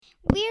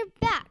We're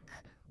back.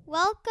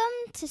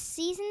 Welcome to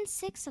Season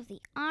 6 of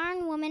the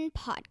Iron Woman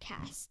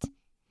podcast.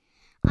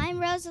 I'm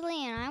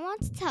Rosalie, and I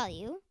want to tell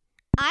you,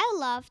 I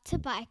love to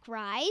bike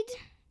ride.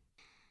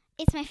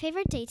 It's my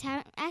favorite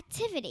daytime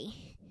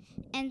activity.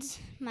 And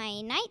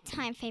my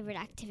nighttime favorite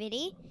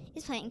activity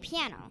is playing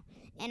piano.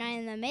 And I'm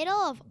in the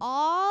middle of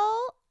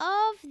all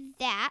of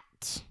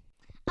that.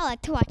 I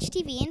like to watch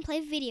TV and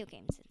play video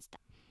games and stuff.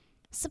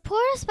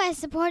 Support us by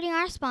supporting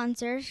our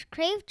sponsors,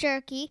 Crave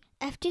Jerky,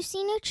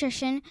 F2C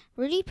Nutrition,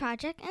 Rudy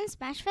Project, and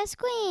Smashfest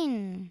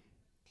Queen.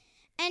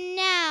 And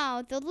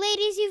now, the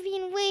ladies you've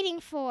been waiting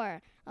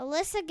for,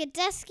 Alyssa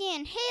Godesky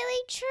and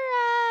Haley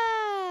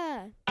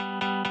Chura.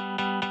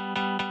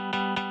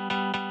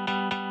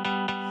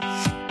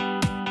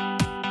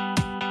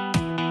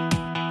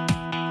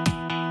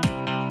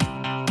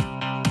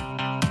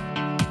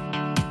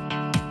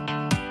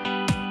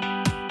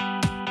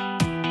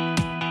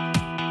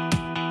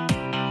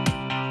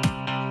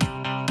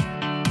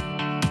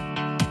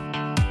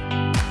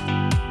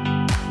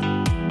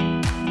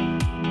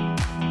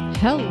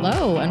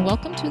 Hello, and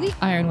welcome to the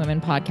Iron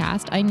Women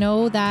podcast. I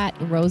know that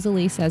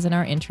Rosalie says in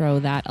our intro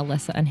that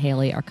Alyssa and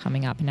Haley are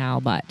coming up now,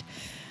 but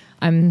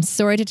I'm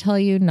sorry to tell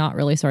you, not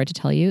really sorry to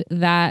tell you,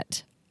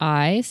 that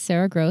I,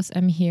 Sarah Gross,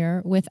 am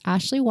here with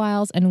Ashley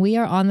Wiles, and we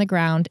are on the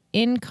ground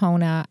in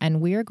Kona, and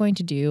we are going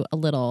to do a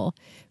little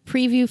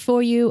preview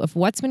for you of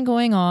what's been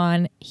going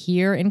on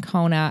here in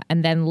Kona.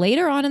 And then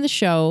later on in the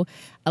show,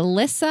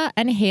 Alyssa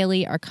and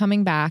Haley are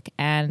coming back,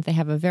 and they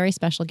have a very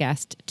special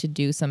guest to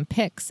do some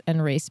picks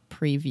and race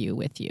preview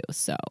with you.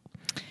 So,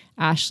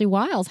 Ashley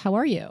Wiles, how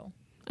are you?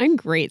 I'm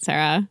great,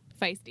 Sarah.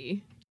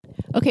 Feisty.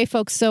 Okay,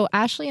 folks, so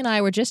Ashley and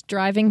I were just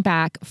driving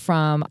back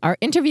from our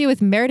interview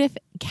with Meredith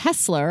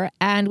Kessler,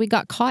 and we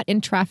got caught in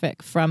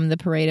traffic from the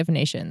Parade of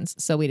Nations.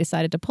 So we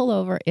decided to pull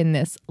over in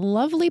this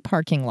lovely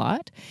parking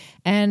lot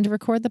and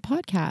record the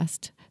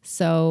podcast.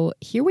 So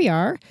here we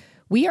are.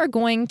 We are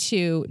going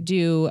to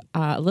do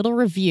a little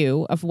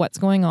review of what's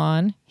going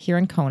on here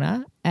in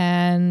Kona,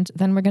 and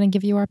then we're going to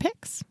give you our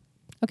picks.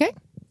 Okay?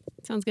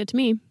 Sounds good to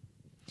me.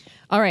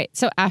 All right,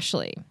 so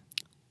Ashley,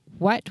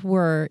 what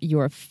were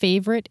your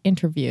favorite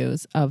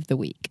interviews of the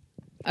week?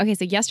 Okay,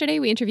 so yesterday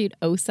we interviewed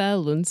Åsa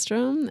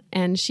Lundström,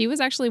 and she was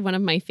actually one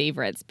of my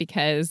favorites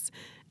because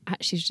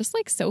she's just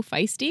like so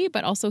feisty,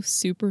 but also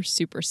super,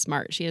 super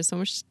smart. She has so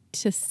much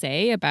to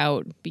say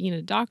about being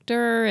a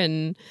doctor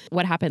and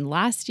what happened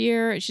last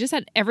year. She just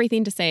had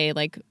everything to say,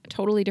 like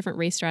totally different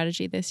race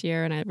strategy this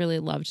year, and I really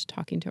loved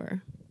talking to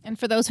her. And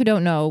for those who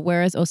don't know,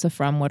 where is Åsa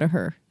from? What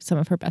are some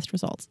of her best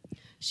results?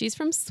 She's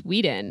from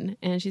Sweden,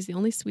 and she's the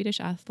only Swedish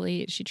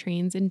athlete. She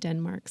trains in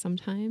Denmark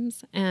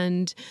sometimes,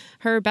 and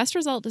her best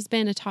result has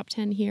been a top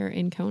 10 here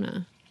in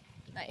Kona.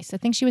 Nice. I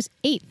think she was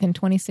 8th in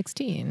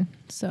 2016.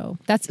 So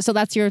that's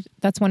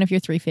one of your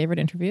 3 favorite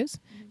interviews.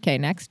 Okay,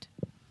 next.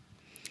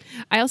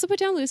 I also put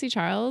down Lucy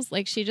Charles.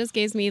 Like, she just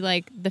gives me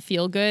like the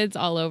feel goods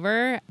all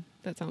over.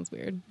 That sounds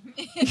weird.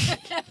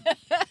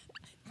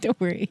 Don't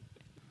worry.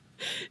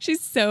 She's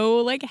so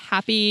like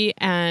happy,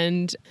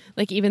 and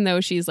like even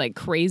though she's like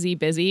crazy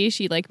busy,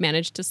 she like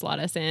managed to slot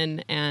us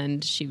in,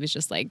 and she was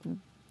just like,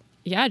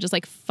 yeah, just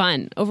like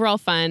fun. Overall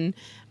fun.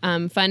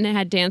 Fun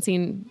had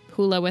dancing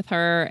hula with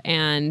her,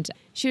 and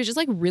she was just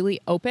like really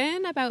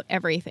open about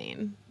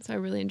everything. So I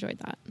really enjoyed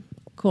that.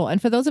 Cool.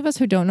 And for those of us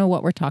who don't know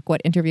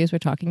what interviews we're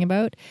talking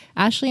about,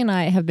 Ashley and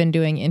I have been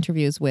doing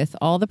interviews with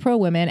all the pro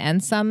women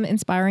and some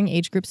inspiring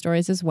age group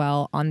stories as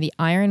well on the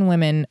Iron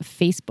Women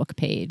Facebook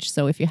page.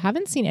 So if you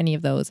haven't seen any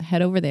of those,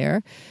 head over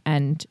there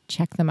and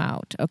check them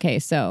out. Okay,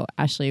 so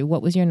Ashley,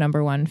 what was your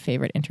number 1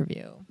 favorite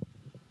interview?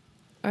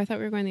 Oh, I thought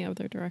we were going the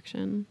other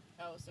direction.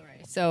 Oh,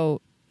 sorry. So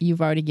you've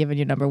already given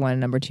your number 1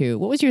 and number 2.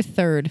 What was your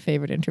 3rd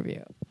favorite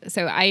interview?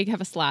 So I have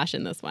a slash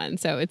in this one.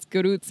 So it's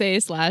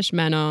Gurutse /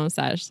 Manon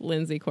 /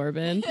 Lindsay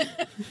Corbin.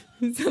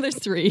 So there's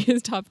 3,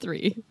 his top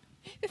 3.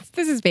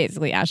 This is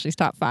basically Ashley's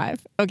top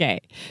 5. Okay.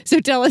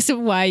 So tell us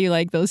why you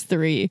like those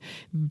 3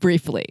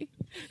 briefly.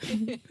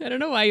 I don't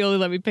know why you only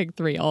let me pick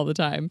 3 all the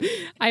time.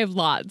 I have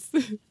lots.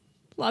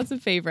 Lots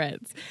of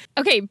favorites.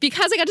 Okay,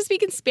 because I got to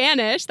speak in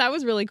Spanish, that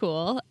was really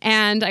cool.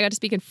 And I got to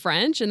speak in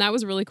French, and that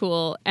was really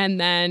cool. And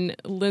then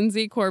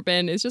Lindsay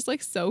Corbin is just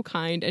like so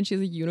kind, and she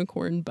has a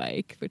unicorn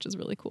bike, which is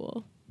really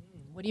cool.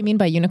 What do you mean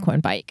by unicorn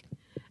bike?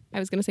 I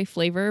was going to say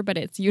flavor, but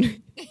it's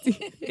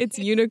it's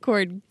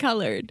unicorn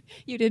colored.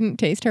 You didn't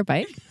taste her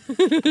bike?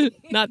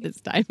 Not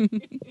this time.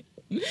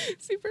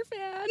 Super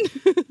fan.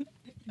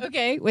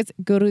 Okay, with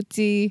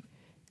Gurutse,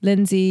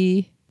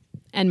 Lindsay,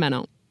 and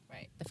Manon.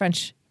 Right. The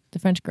French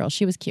girl.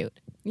 She was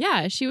cute.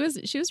 Yeah, she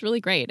was really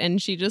great.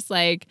 And she just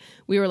like,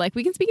 we were like,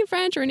 we can speak in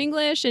French or in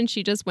English. And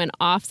she just went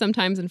off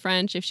sometimes in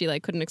French if she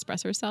like couldn't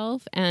express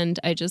herself. And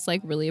I just like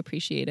really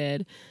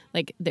appreciated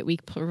like that we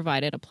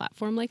provided a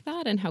platform like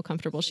that and how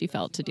comfortable she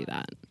felt to do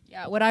that.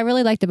 Yeah, what I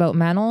really liked about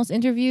Manon's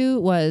interview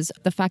was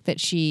the fact that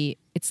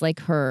it's like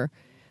her,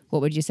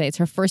 what would you say? It's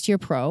her first year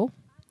pro.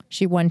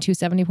 She won 2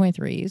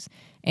 70.3s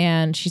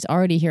and she's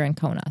already here in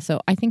Kona. So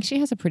I think she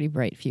has a pretty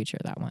bright future,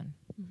 that one.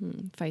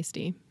 Mm-hmm.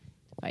 Feisty.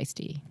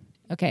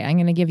 Okay, I'm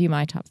going to give you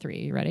my top 3.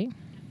 You ready?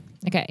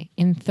 Okay,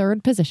 in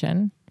third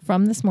position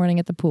from this morning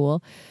at the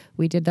pool,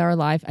 I did a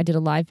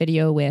live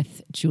video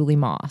with Julie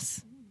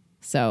Moss.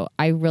 So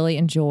I really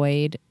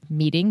enjoyed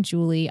meeting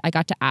Julie. I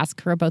got to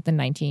ask her about the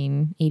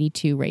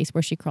 1982 race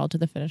where she crawled to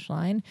the finish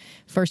line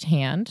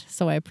firsthand.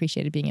 So I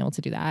appreciated being able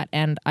to do that.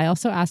 And I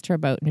also asked her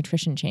about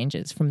nutrition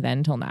changes from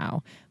then till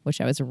now,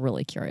 which I was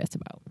really curious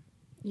about.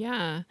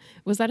 Yeah.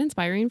 Was that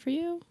inspiring for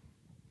you?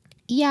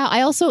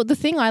 Yeah, the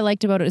thing I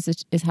liked about it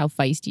is how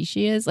feisty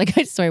she is. Like,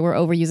 sorry, we're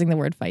overusing the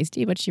word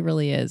feisty, but she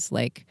really is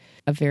like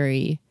a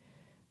very,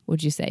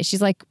 what'd you say?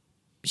 She's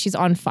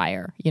on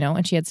fire,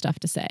 and she had stuff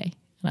to say,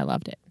 and I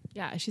loved it.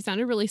 Yeah, she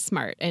sounded really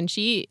smart, and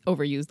she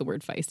overused the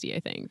word feisty, I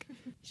think.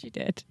 She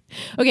did.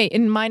 Okay,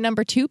 in my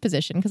number 2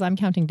 position, because I'm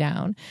counting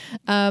down,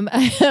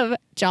 I have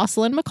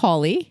Jocelyn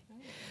McCauley,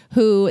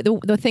 who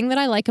the thing that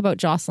I like about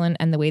Jocelyn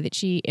and the way that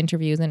she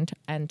interviews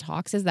and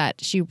talks is that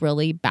she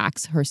really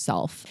backs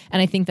herself. And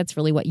I think that's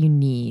really what you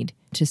need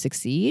to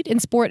succeed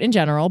in sport in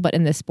general, but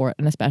in this sport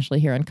and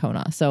especially here in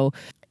Kona. So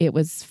it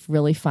was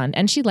really fun.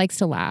 And she likes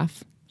to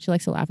laugh. She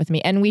likes to laugh with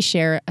me. And we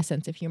share a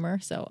sense of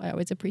humor. So I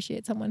always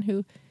appreciate someone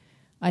who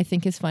I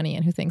think is funny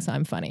and who thinks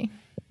I'm funny.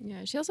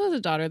 Yeah, she also has a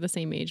daughter the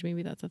same age.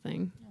 Maybe that's a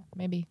thing.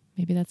 Maybe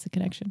that's the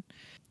connection.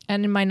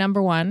 And in my number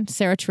 1,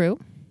 Sarah True,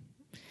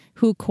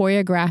 who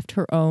choreographed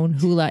her own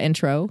hula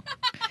intro.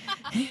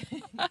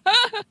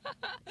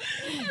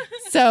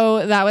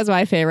 So that was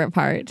my favorite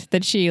part,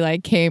 that she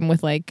came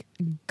with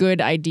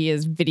good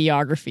ideas,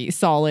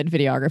 solid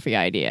videography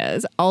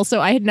ideas. Also,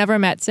 I had never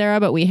met Sarah,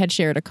 but we had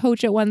shared a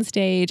coach at one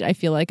stage. I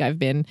feel like I've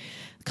been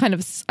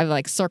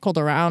I've circled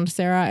around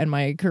Sarah in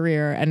my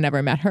career and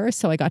never met her.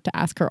 So I got to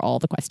ask her all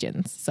the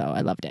questions. So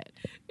I loved it.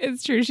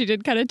 It's true. She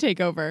did kind of take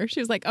over.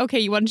 She was like, okay,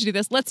 you wanted to do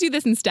this. Let's do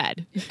this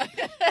instead.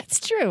 That's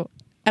true.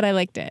 And I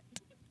liked it.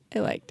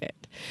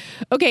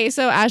 Okay,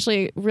 so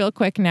Ashley, real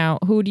quick now,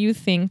 who do you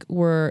think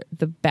were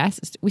the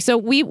best? So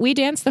we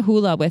danced the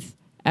hula with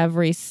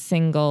every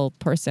single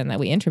person that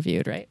we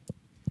interviewed, right?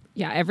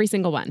 Yeah, every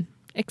single one.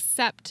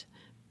 Except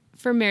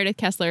for Meredith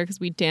Kessler, because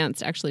we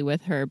danced actually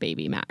with her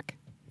baby Mac.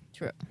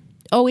 True.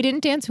 Oh, we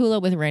didn't dance hula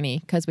with Rennie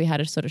because we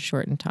had a sort of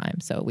shortened time,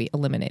 so we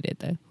eliminated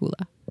the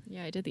hula.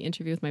 Yeah, I did the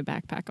interview with my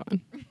backpack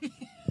on.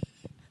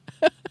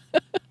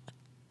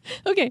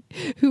 Okay,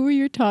 who were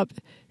your top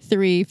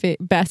 3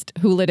 best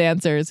hula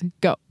dancers?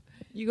 Go.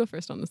 You go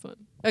first on this one.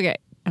 Okay,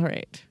 all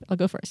right. I'll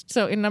go first.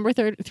 So in number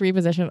 3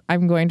 position,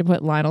 I'm going to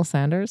put Lionel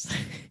Sanders.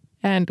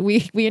 And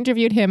we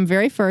interviewed him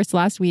very first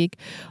last week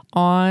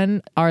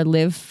on our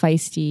Live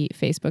Feisty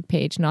Facebook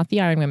page, not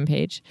the Iron Women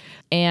page.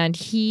 And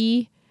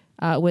he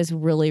was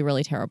really,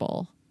 really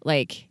terrible.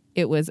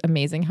 It was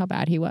amazing how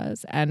bad he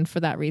was. And for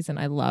that reason,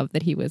 I love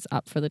that he was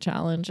up for the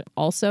challenge.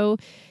 Also,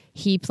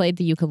 he played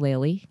the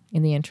ukulele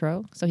in the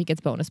intro, so he gets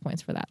bonus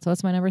points for that. So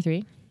that's my number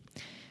 3.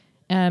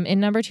 In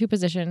number 2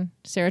 position,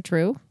 Sarah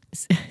True.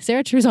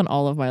 Sarah True's on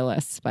all of my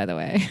lists, by the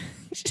way.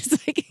 She's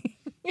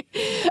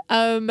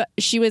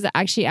she was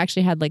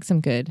actually had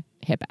some good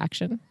hip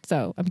action.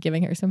 So I'm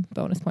giving her some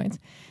bonus points.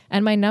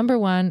 And my number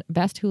 1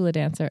 best hula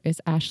dancer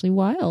is Ashley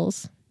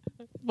Wiles.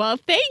 Well,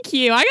 thank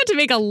you. I got to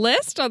make a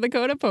list on the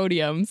Kona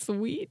podium.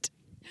 Sweet.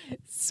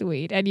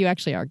 And you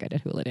actually are good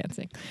at hula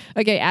dancing.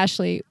 Okay,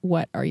 Ashley,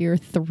 what are your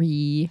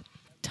 3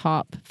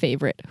 top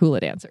favorite hula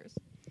dancers?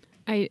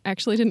 I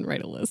actually didn't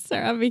write a list,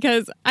 Sarah,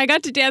 because I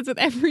got to dance with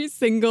every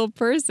single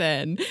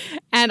person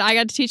and I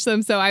got to teach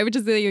them. So I would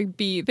just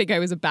think I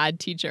was a bad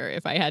teacher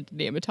if I had to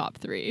name a top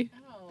 3.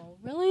 Oh,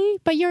 really?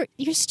 But you're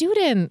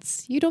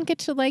students. You don't get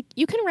to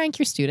you can rank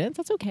your students.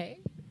 That's okay.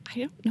 I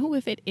don't know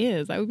if it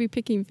is. I would be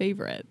picking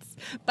favorites.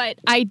 But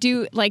I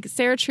do,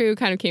 Sarah True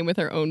kind of came with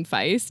her own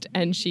feist,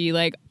 and she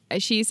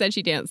said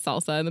she danced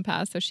salsa in the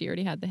past, so she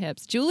already had the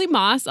hips. Julie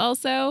Moss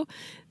also,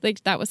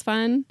 that was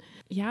fun.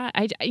 Yeah,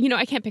 I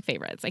can't pick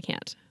favorites. I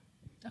can't.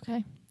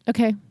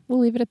 Okay. We'll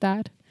leave it at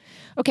that.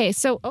 Okay,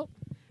 so,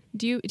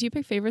 do you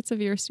pick favorites of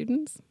your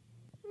students?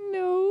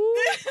 No.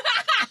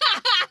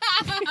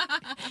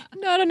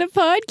 Not on a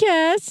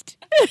podcast.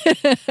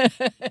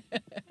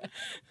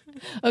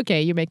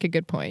 Okay, you make a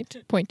good point.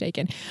 Point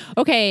taken.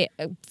 Okay,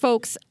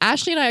 folks,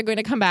 Ashley and I are going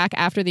to come back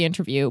after the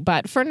interview,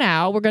 but for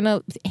now, we're going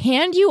to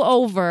hand you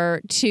over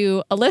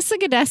to Alyssa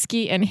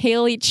Godesky and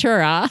Haley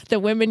Chura,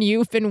 the women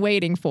you've been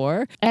waiting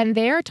for, and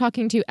they're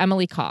talking to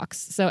Emily Cox.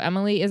 So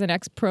Emily is an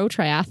ex-pro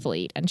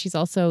triathlete, and she's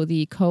also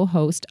the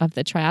co-host of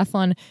the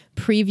Triathlon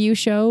Preview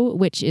Show,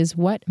 which is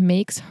what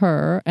makes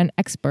her an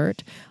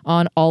expert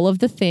on all of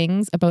the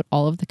things about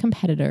all of the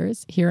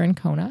competitors here in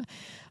Kona.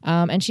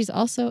 And she's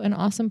also an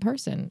awesome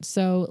person.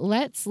 So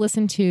let's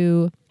listen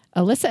to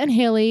Alyssa and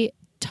Haley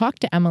talk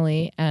to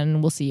Emily,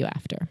 and we'll see you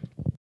after.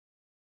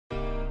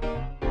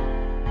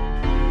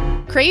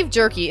 Crave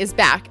Jerky is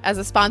back as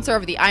a sponsor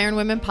of the Iron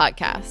Women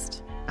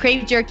podcast.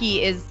 Crave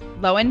Jerky is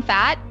low in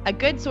fat, a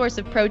good source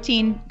of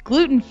protein,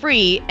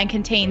 gluten-free, and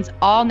contains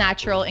all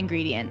natural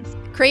ingredients.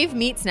 Crave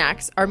meat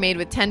snacks are made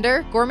with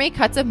tender, gourmet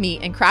cuts of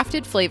meat and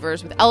crafted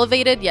flavors with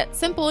elevated yet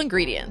simple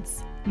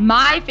ingredients.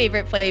 My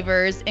favorite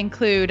flavors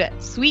include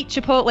sweet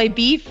chipotle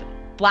beef,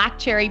 black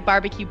cherry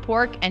barbecue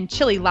pork, and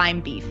chili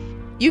lime beef.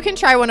 You can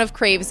try one of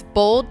Crave's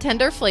bold,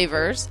 tender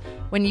flavors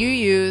when you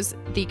use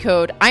the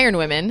code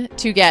IRONWOMEN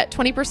to get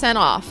 20%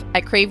 off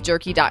at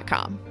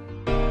cravejerky.com.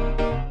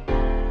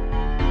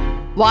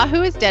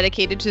 Wahoo is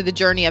dedicated to the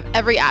journey of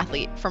every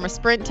athlete, from a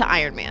sprint to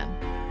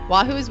Ironman.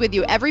 Wahoo is with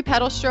you every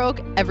pedal stroke,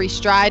 every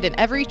stride, and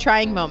every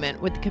trying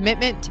moment with the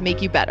commitment to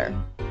make you better.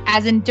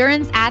 As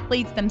endurance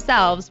athletes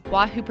themselves,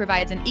 Wahoo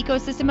provides an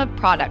ecosystem of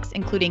products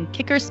including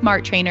Kicker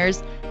Smart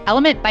Trainers,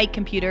 Element Bike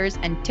Computers,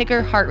 and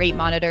Ticker Heart Rate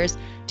Monitors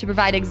to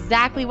provide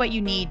exactly what you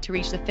need to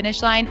reach the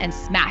finish line and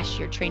smash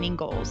your training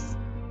goals.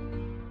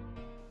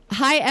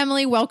 Hi,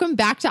 Emily. Welcome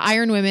back to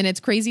Iron Women.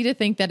 It's crazy to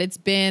think that it's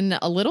been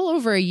a little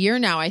over a year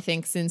now, I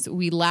think, since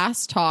we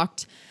last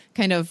talked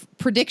kind of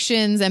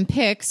predictions and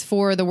picks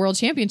for the World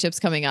Championships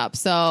coming up.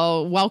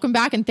 So welcome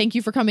back, and thank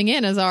you for coming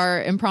in as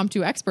our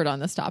impromptu expert on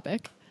this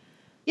topic.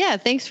 Yeah,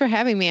 thanks for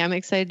having me. I'm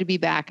excited to be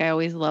back. I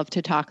always love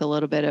to talk a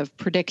little bit of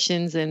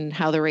predictions and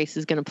how the race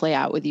is going to play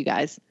out with you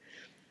guys.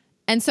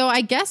 And so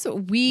I guess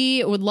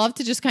we would love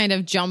to just kind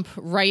of jump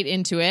right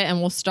into it, and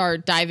we'll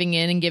start diving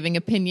in and giving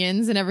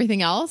opinions and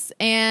everything else.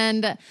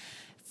 And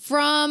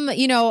from,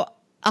 a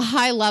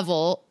high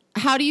level,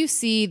 how do you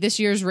see this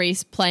year's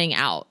race playing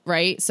out,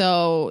 right?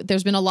 So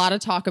there's been a lot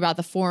of talk about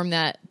the form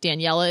that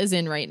Daniela is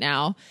in right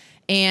now.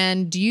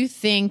 And do you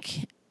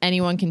think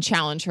anyone can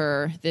challenge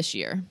her this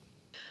year?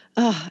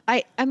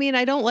 I mean,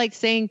 I don't like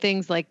saying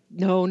things like,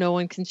 no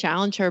one can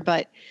challenge her,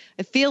 but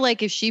I feel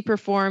like if she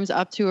performs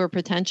up to her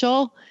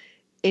potential,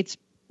 it's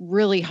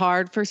really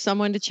hard for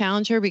someone to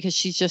challenge her because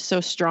she's just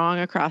so strong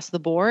across the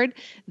board.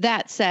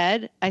 That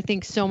said, I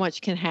think so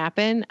much can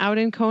happen out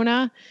in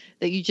Kona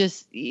that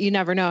you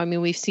never know. I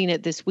mean, we've seen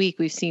it this week.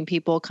 We've seen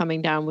people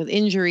coming down with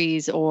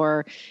injuries,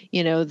 or,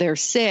 they're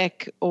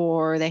sick,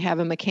 or they have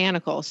a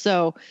mechanical.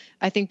 So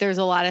I think there's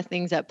a lot of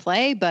things at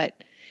play,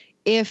 but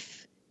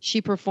if she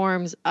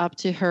performs up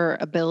to her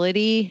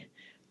ability,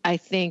 I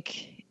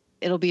think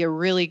it'll be a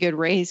really good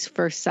race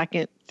for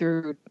second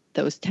through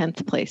those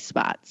 10th place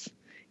spots.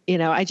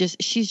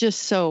 She's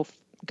just so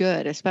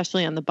good,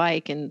 especially on the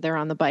bike, and they're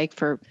on the bike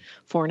for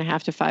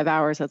 4.5 to 5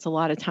 hours. That's a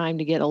lot of time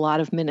to get a lot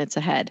of minutes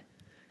ahead.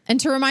 And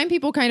to remind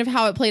people kind of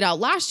how it played out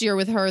last year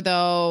with her,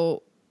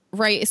 though,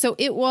 right? So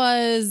it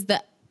was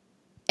the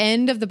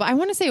end of the, I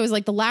want to say it was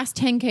like the last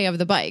 10K of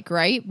the bike,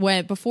 right?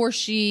 Before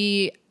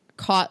she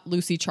caught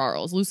Lucy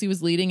Charles. Lucy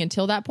was leading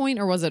until that point,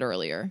 or was it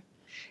earlier?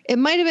 It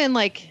might have been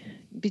like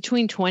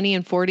between 20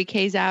 and 40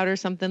 Ks out or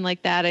something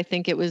like that. I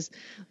think it was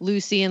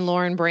Lucy and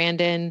Lauren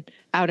Brandon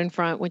out in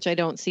front, which I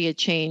don't see a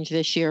change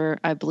this year.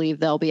 I believe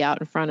they'll be out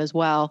in front as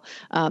well.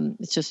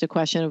 It's just a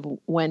question of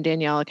when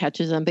Daniela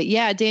catches them. But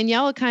yeah,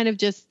 Daniela kind of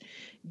just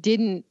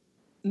didn't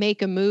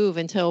make a move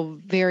until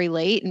very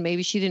late, and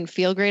maybe she didn't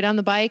feel great on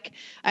the bike.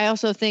 I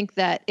also think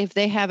that if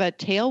they have a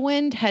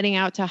tailwind heading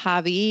out to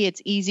Hawaii,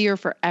 it's easier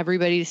for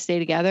everybody to stay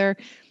together.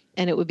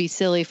 And it would be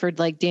silly for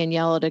like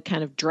Daniela to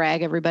kind of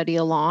drag everybody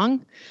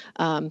along.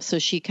 So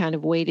she kind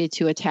of waited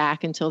to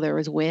attack until there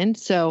was wind.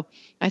 So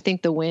I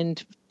think the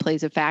wind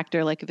plays a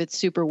factor. Like if it's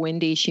super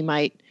windy, she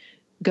might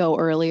go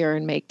earlier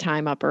and make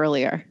time up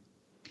earlier.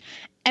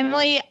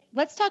 Emily,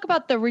 let's talk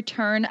about the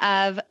return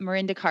of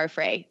Mirinda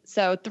Carfrae.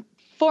 So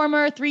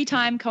former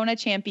 3-time Kona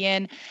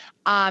champion.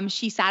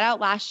 She sat out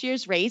last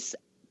year's race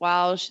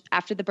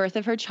after the birth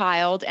of her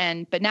child,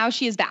 but now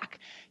she is back.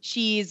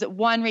 She's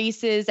won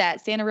races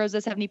at Santa Rosa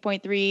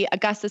 70.3,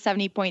 Augusta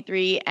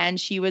 70.3, and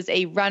she was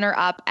a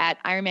runner-up at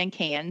Ironman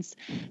Cairns.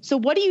 So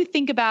what do you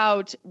think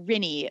about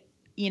Rinny,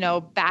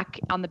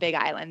 back on the Big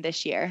Island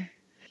this year?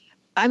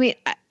 I mean,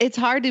 it's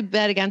hard to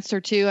bet against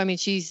her too. I mean,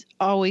 she's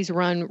always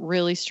run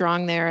really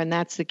strong there, and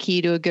that's the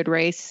key to a good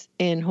race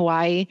in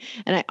Hawaii.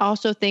 And I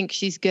also think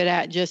she's good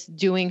at just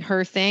doing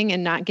her thing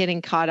and not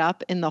getting caught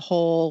up in the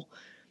whole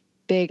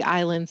Big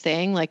Island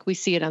thing. Like we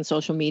see it on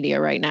social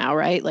media right now,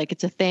 right? Like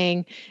it's a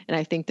thing. And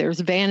I think there's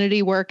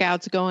vanity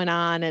workouts going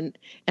on and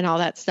all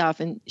that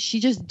stuff. And she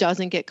just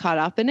doesn't get caught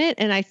up in it.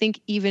 And I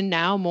think even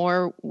now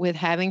more with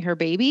having her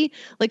baby,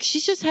 like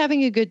she's just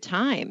having a good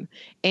time.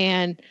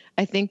 And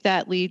I think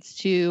that leads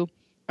to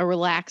a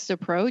relaxed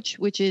approach,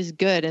 which is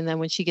good. And then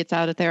when she gets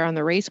out there on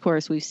the race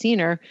course, we've seen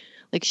her,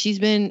 like she's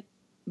been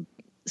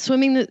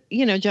swimming,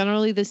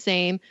 generally the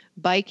same,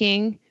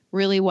 biking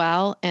really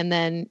well, and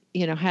then,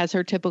 has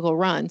her typical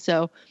run.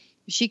 So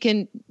she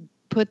can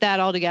put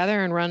that all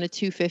together and run a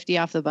 250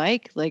 off the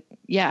bike. Like,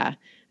 yeah,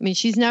 I mean,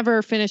 she's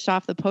never finished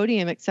off the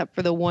podium except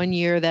for the 1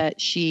 year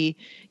that she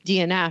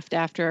DNF'd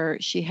after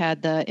she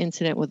had the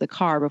incident with the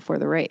car before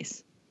the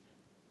race.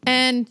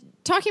 And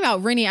talking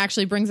about Rinny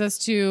actually brings us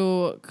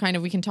to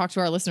we can talk to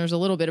our listeners a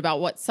little bit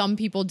about what some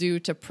people do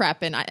to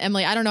prep. And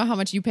Emily, I don't know how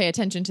much you pay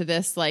attention to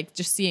this, like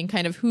just seeing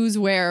kind of who's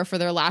where for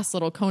their last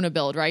little Kona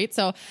build, right?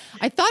 So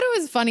I thought it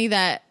was funny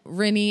that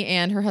Rinny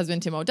and her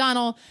husband, Tim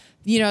O'Donnell,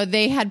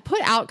 they had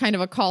put out kind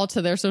of a call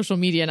to their social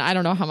media, and I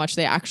don't know how much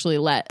they actually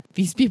let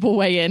these people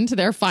weigh into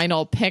their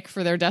final pick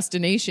for their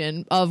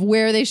destination of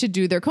where they should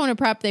do their Kona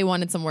prep. They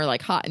wanted somewhere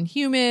like hot and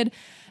humid.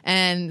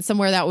 and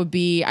somewhere that would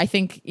be, I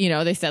think,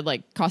 they said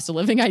like cost of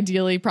living,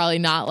 ideally, probably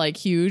not like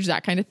huge,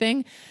 that kind of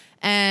thing.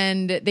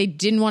 And they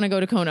didn't want to go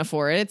to Kona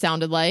for it. It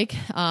sounded like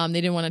they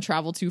didn't want to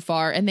travel too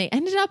far, and they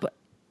ended up.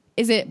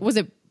 Was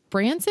it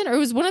Branson, or it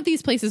was one of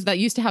these places that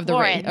used to have the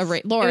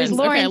Lawrence. Lawrence. Lawrence,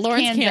 okay,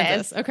 Lawrence,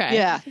 Kansas. Okay,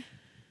 Yeah.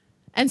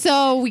 And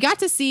so we got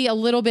to see a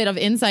little bit of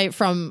insight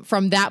from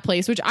that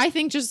place, which I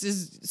think just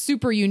is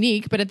super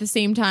unique. But at the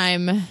same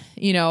time,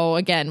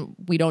 again,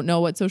 we don't know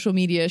what social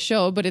media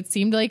showed, but it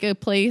seemed like a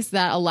place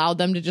that allowed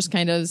them to just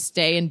kind of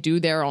stay and do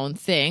their own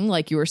thing.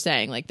 Like you were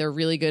saying, like they're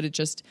really good at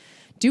just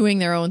doing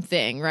their own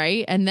thing.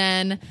 Right. And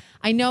then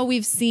I know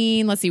we've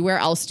seen, let's see, where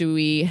else do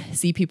we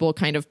see people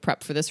kind of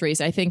prep for this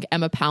race? I think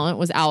Emma Pallant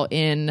was out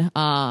in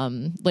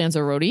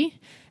Lanzarote,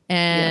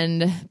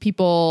 and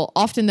people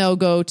often, though,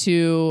 go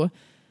to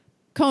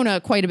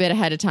Kona quite a bit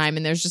ahead of time,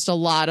 and there's just a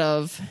lot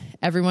of,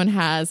 everyone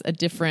has a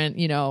different,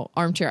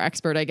 armchair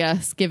expert, I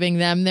guess, giving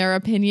them their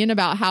opinion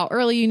about how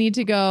early you need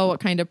to go, what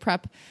kind of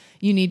prep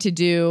you need to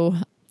do.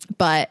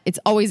 But it's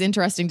always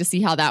interesting to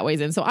see how that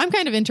weighs in. So I'm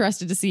kind of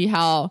interested to see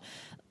how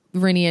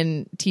Rinny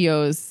and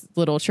Tio's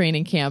little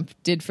training camp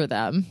did for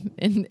them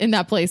in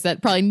that place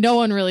that probably no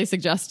one really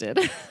suggested.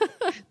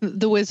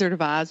 The Wizard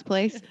of Oz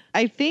place.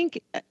 I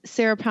think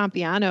Sarah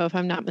Pompiano, if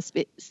I'm not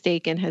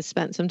mistaken, has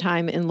spent some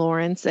time in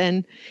Lawrence,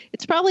 and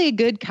it's probably a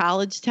good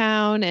college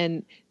town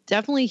and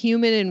definitely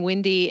humid and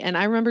windy. And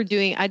I remember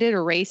I did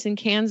a race in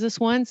Kansas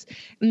once,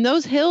 and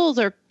those hills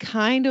are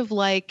kind of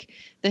like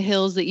the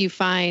hills that you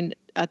find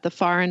at the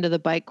far end of the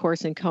bike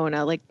course in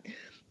Kona. Like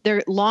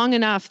they're long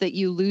enough that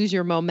you lose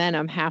your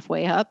momentum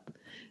halfway up.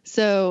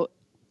 So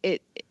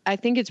I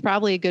think it's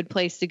probably a good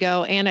place to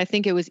go. And I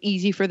think it was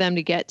easy for them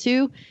to get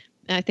to.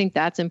 And I think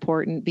that's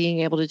important,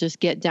 being able to just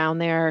get down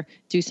there,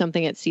 do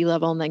something at sea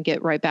level, and then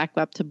get right back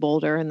up to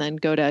Boulder and then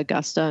go to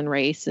Augusta and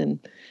race. And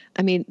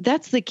I mean,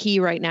 that's the key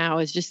right now,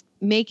 is just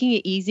making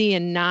it easy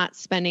and not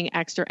spending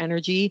extra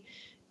energy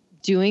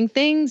doing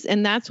things.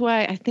 And that's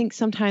why I think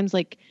sometimes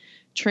like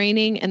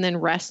training and then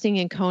resting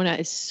in Kona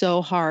is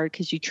so hard,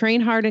 because you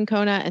train hard in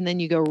Kona and then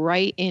you go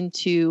right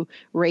into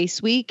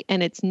race week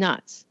and it's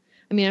nuts.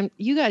 I mean,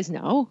 you guys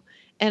know.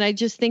 And I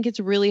just think it's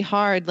really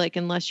hard, like,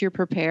 unless you're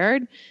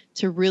prepared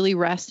to really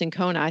rest in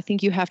Kona. I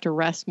think you have to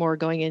rest more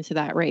going into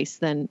that race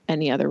than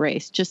any other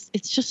race.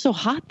 It's just so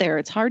hot there.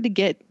 It's hard to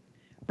get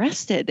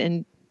rested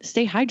and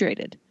stay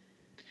hydrated.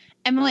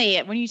 Emily,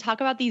 when you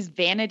talk about these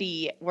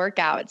vanity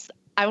workouts,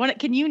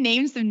 can you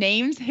name some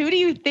names? Who do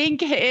you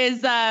think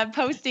is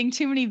posting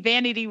too many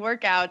vanity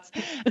workouts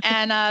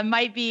and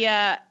might be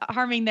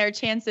harming their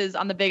chances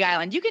on the Big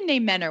Island? You can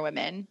name men or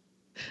women.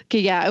 Okay,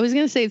 yeah, I was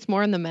going to say it's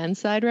more on the men's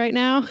side right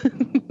now.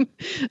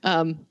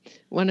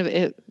 One of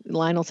it,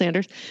 Lionel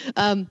Sanders.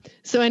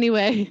 So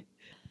anyway,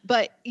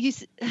 but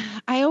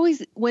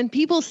when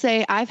people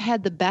say I've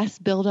had the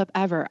best buildup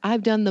ever,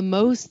 I've done the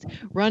most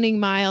running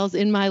miles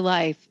in my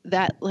life,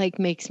 that like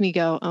makes me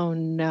go, oh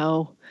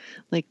no,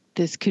 like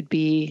this could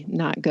be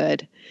not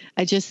good.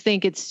 I just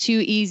think it's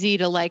too easy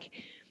to like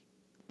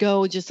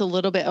go just a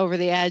little bit over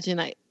the edge. And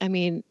I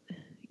mean,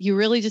 you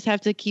really just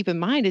have to keep in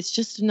mind, it's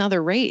just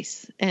another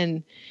race,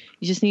 and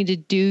you just need to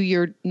do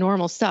your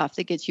normal stuff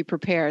that gets you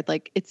prepared.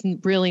 Like, it's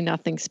really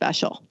nothing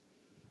special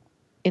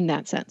in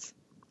that sense.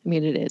 I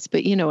mean, it is,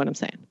 but you know what I'm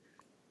saying.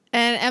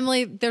 And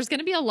Emily, there's going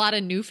to be a lot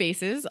of new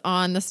faces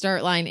on the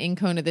start line in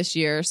Kona this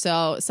year.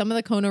 So some of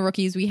the Kona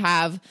rookies we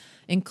have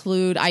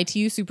include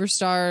ITU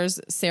superstars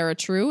Sarah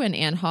True and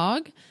Ann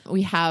Hogg.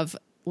 We have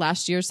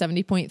last year's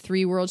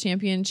 70.3 World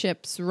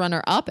Championships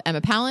runner-up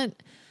Emma Pallant,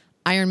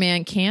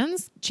 Ironman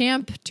Cairns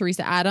champ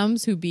Teresa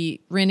Adams, who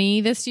beat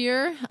Rinny this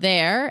year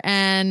there.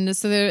 And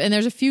so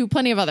there's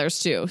plenty of others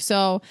too.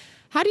 So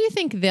how do you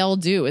think they'll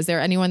do? Is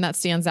there anyone that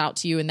stands out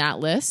to you in that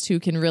list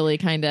who can really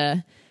kind of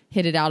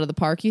hit it out of the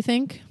park, you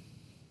think?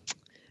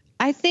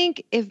 I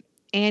think if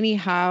Annie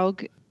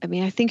Haug,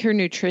 I think her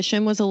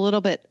nutrition was a little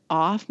bit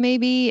off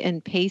maybe,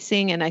 and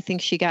pacing. And I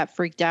think she got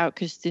freaked out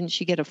because didn't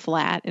she get a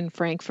flat in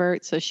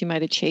Frankfurt? So she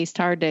might have chased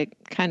hard to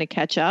kind of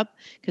catch up,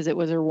 because it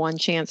was her one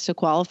chance to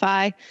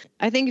qualify.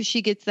 I think if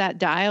she gets that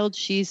dialed,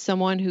 she's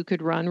someone who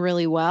could run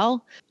really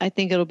well. I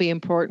think it'll be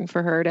important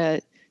for her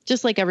to,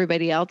 just like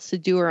everybody else, to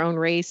do her own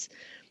race.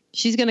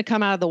 She's going to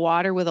come out of the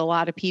water with a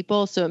lot of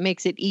people, so it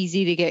makes it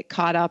easy to get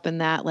caught up in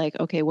that, like,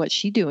 okay, what's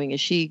she doing?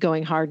 Is she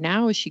going hard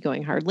now? Is she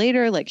going hard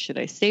later? Like, should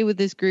I stay with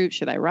this group?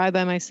 Should I ride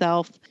by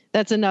myself?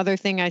 That's another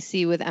thing I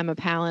see with Emma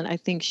Pallant. I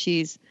think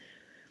she's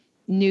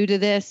new to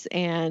this,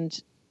 and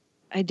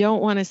I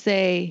don't want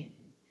to,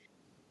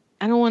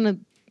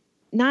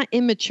 not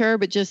immature,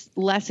 but just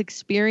less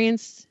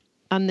experienced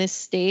on this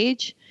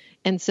stage.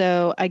 And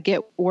so I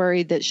get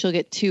worried that she'll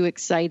get too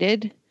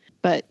excited,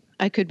 but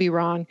I could be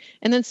wrong.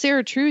 And then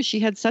Sarah True, she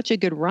had such a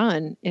good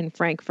run in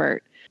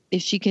Frankfurt.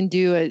 If she can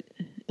do a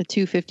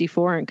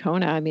 2:54 in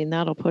Kona,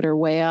 that'll put her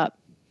way up.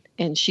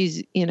 And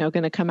she's, going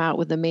to come out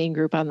with the main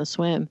group on the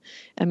swim.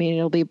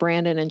 It'll be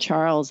Brandon and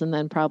Charles, and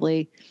then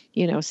probably,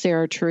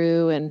 Sarah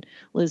True and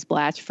Liz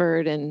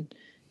Blatchford and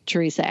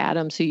Teresa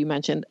Adams, who you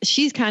mentioned.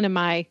 She's kind of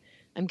my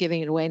I'm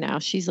giving it away now.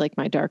 She's like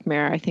my dark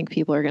mare. I think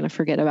people are going to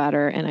forget about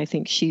her. And I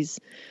think she's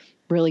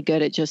really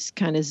good at just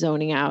kind of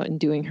zoning out and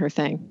doing her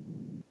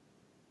thing.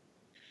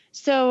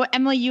 So,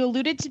 Emily, you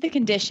alluded to the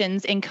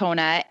conditions in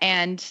Kona.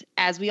 And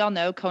as we all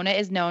know, Kona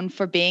is known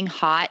for being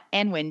hot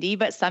and windy,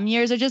 but some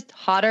years are just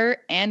hotter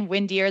and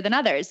windier than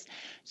others.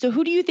 So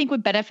who do you think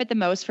would benefit the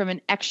most from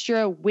an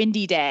extra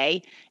windy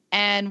day?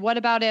 And what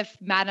about if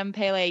Madame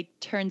Pele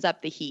turns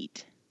up the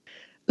heat?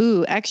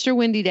 Ooh, extra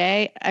windy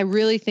day. I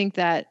really think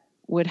that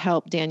would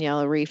help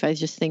Daniela Ryf. I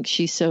just think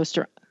she's so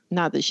strong.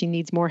 Not that she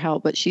needs more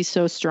help, but she's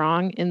so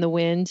strong in the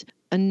wind.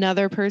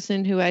 Another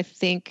person who I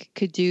think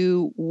could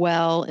do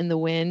well in the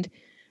wind,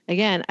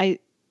 again,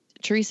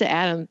 Teresa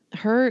Adams,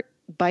 her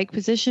bike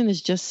position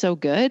is just so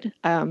good.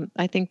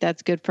 I think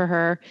that's good for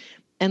her.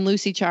 And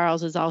Lucy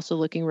Charles is also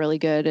looking really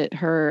good at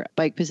her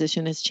bike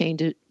position has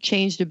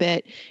changed a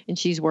bit. And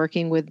she's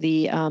working with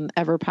the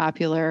ever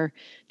popular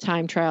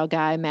time trial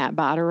guy, Matt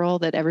Botterill,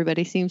 that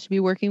everybody seems to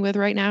be working with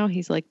right now.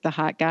 He's like the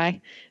hot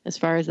guy as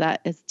far as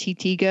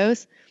TT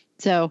goes.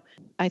 So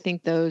I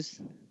think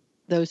those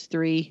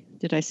three,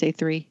 did I say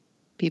three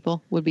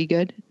people would be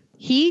good?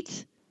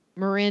 Heat,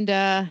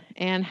 Miranda,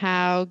 Anne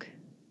Haug,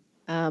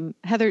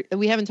 Heather.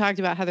 We haven't talked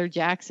about Heather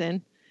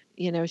Jackson.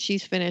 You know,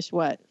 she's finished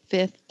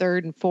fifth,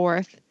 third, and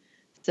fourth.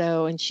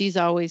 So, and she's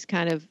always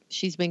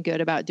she's been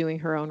good about doing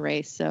her own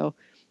race. So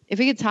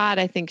if it gets hot,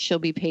 I think she'll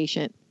be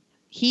patient.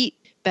 Heat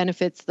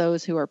benefits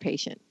those who are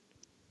patient.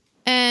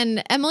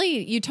 And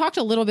Emily, you talked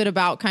a little bit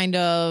about kind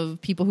of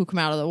people who come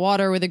out of the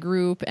water with a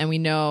group. And we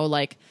know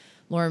like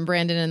Lauren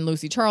Brandon and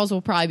Lucy Charles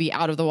will probably be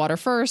out of the water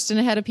first and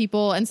ahead of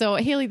people. And so,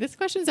 Haley, this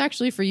question is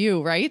actually for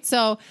you, right?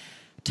 So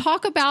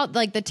talk about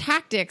like the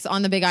tactics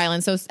on the Big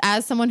Island. So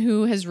as someone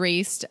who has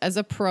raced as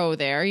a pro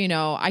there, you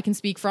know, I can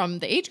speak from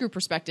the age group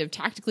perspective.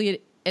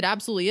 Tactically, it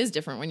absolutely is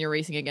different when you're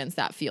racing against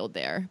that field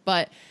there.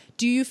 But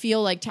do you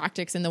feel like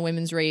tactics in the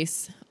women's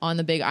race on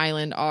the Big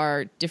Island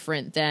are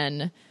different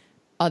than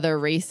other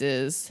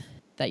races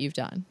that you've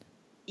done?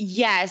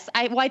 Yes.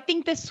 I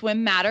think the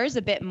swim matters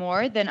a bit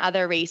more than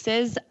other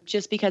races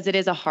just because it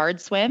is a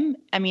hard swim.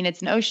 I mean,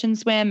 it's an ocean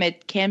swim.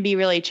 It can be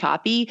really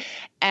choppy.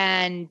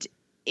 And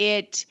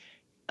it,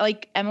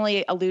 like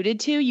Emily alluded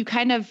to, you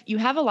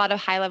have a lot of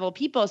high level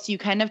people. So you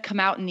kind of come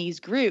out in these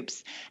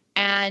groups,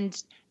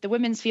 and the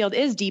women's field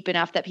is deep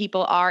enough that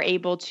people are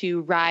able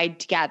to ride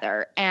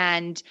together.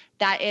 And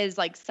that is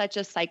like such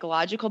a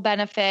psychological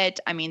benefit.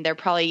 I mean, there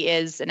probably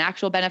is an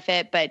actual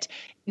benefit, but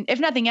if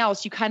nothing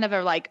else, you kind of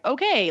are like,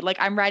 okay, like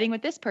I'm riding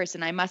with this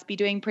person, I must be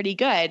doing pretty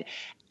good.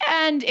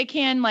 And it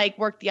can like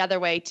work the other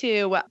way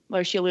too,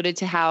 where she alluded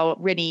to how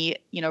Rinny,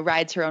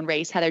 rides her own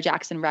race. Heather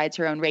Jackson rides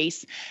her own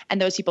race. And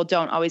those people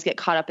don't always get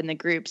caught up in the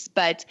groups,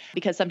 but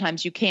because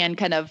sometimes you can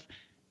kind of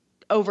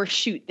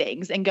overshoot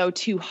things and go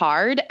too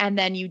hard. And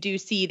then you do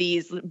see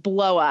these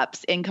blow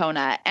ups in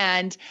Kona.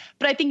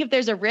 But I think if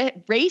there's a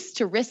race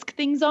to risk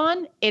things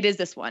on, it is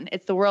this one.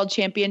 It's the World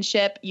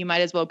Championship. You might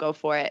as well go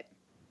for it.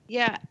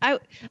 Yeah. I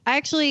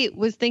actually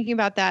was thinking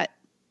about that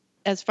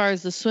as far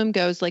as the swim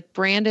goes. Like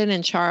Brandon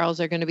and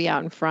Charles are going to be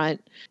out in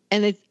front,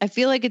 and I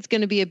feel like it's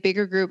going to be a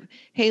bigger group.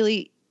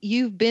 Haley,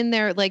 you've been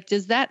there. Like,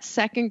 does that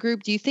second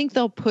group, do you think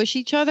they'll push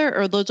each other,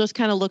 or they'll just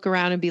kind of look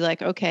around and be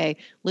like, okay,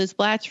 Liz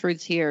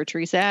Blatchford's here,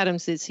 Teresa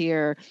Adams is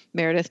here,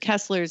 Meredith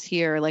Kessler's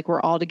here, like we're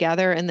all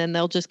together, and then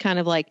they'll just kind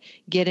of like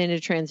get into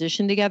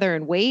transition together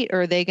and wait?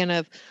 Or are they going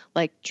to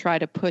like try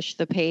to push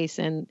the pace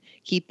and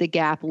keep the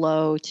gap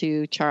low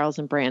to Charles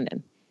and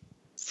Brandon?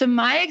 So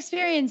my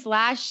experience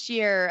last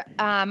year,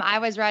 I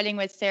was riding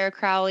with Sarah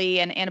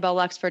Crowley and Annabelle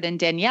Luxford and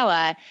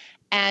Daniela,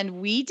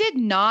 and we did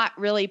not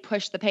really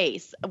push the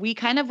pace. We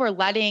kind of were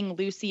letting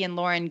Lucy and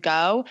Lauren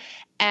go.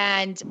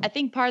 And I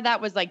think part of that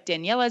was like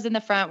Daniela's in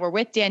the front. We're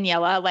with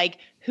Daniela. Like,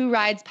 who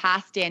rides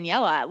past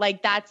Daniela?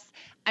 Like,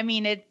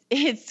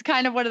 it's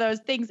kind of one of those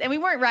things. And we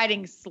weren't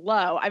riding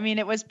slow. I mean,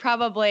 it was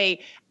probably,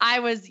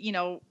 I was,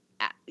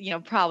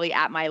 probably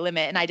at my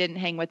limit, and I didn't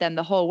hang with them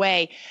the whole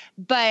way.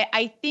 But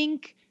I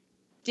think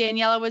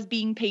Daniela was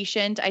being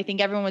patient. I think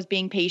everyone was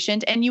being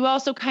patient. And you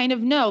also kind of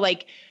know,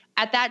 like,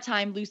 at that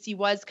time, Lucy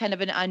was kind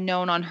of an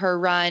unknown on her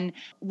run.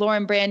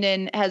 Lauren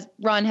Brandon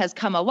has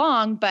come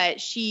along,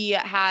 but she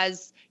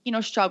has,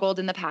 struggled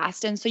in the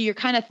past. And so you're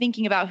kind of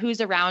thinking about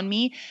who's around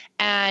me,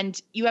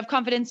 and you have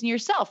confidence in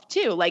yourself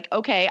too. Like,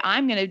 okay,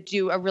 I'm going to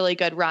do a really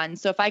good run.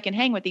 So if I can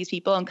hang with these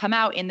people and come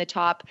out in the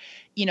top,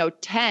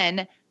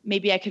 10,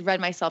 maybe I could run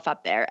myself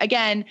up there.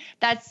 Again,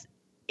 that's,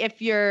 if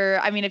you're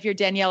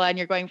Daniela and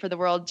you're going for the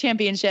World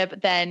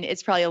Championship, then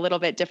it's probably a little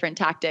bit different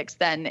tactics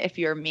than if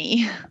you're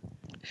me.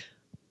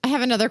 I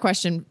have another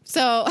question.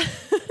 So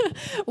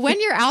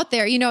when you're out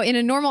there, in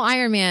a normal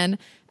Ironman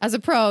as a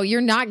pro,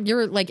 you're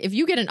like, if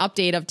you get an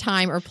update of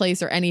time or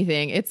place or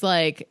anything, it's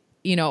like,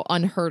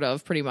 unheard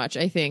of pretty much.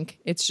 I think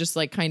it's just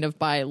like kind of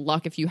by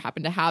luck if you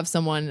happen to have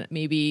someone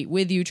maybe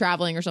with you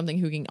traveling or something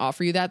who can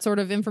offer you that sort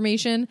of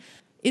information.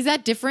 Is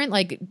that different?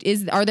 Like,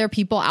 are there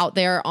people out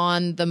there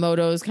on the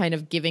motos kind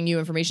of giving you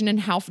information, and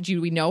how do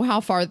we know how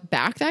far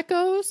back that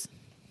goes?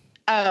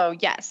 Oh,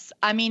 yes.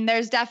 I mean,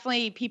 there's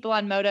definitely people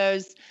on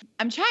motos.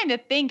 I'm trying to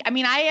think. I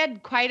mean, I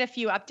had quite a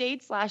few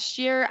updates last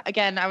year.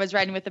 Again, I was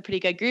riding with a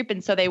pretty good group.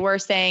 And so they were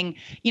saying,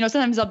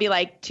 sometimes they'll be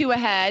like 2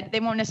 ahead. They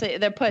won't necessarily,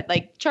 they'll put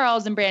like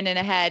Charles and Brandon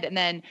ahead. And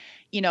then,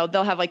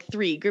 they'll have like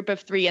 3, group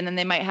of 3. And then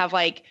they might have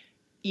like,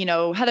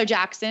 Heather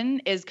Jackson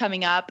is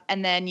coming up.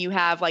 And then you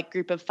have like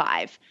group of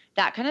 5,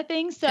 that kind of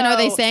thing. So, and are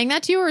they saying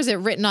that to you, or is it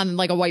written on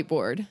like a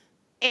whiteboard?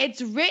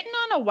 It's written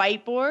on a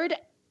whiteboard.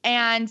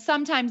 And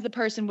sometimes the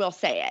person will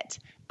say it.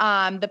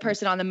 The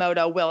person on the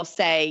moto will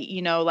say,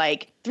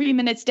 like 3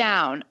 minutes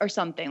down or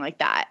something like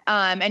that.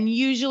 And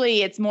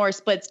usually it's more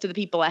splits to the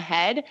people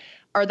ahead,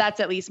 or that's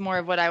at least more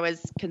of what I was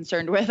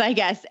concerned with, I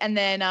guess. And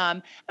then,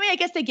 I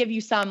guess they give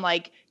you some,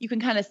 like, you can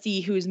kind of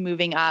see who's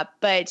moving up.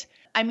 But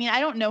I mean,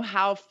 I don't know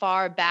how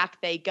far back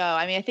they go.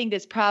 I mean, I think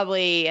it's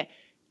probably,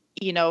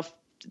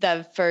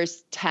 the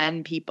first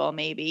 10 people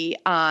maybe,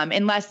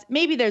 unless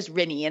maybe there's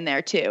Rinny in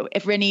there too.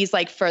 If Rinny's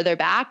like further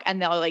back,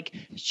 and they'll like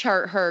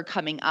chart her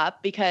coming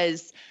up,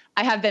 because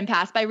I have been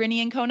passed by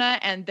Rinny in Kona,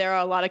 and there are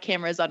a lot of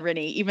cameras on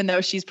Rinny, even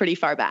though she's pretty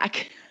far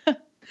back.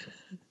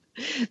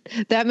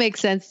 That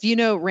makes sense.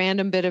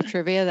 Random bit of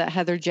trivia that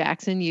Heather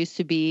Jackson used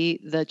to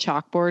be the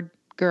chalkboard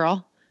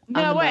girl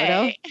on the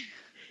way.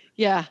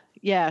 moto.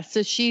 Yeah.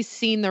 So she's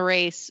seen the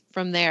race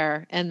from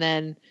there, and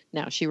then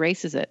now she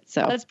races it.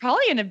 So that's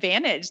probably an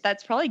advantage.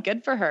 That's probably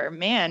good for her.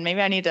 Man,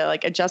 maybe I need to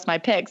like adjust my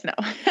picks. No,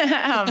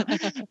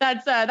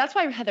 that's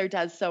why Heather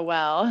does so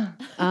well.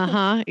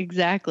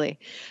 Exactly.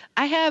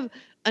 I have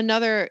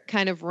another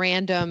kind of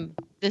random,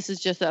 this is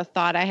just a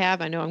thought I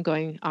have. I know I'm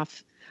going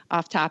off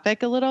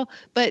topic a little,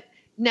 but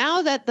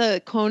now that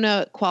the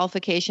Kona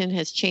qualification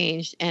has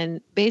changed,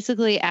 and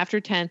basically after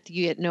 10th,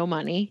 you get no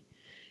money.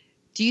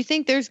 Do you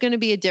think there's going to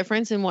be a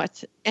difference in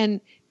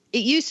and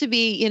it used to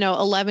be,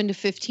 11 to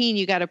 15,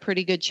 you got a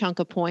pretty good chunk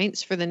of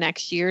points for the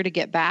next year to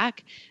get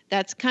back.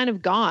 That's kind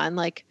of gone.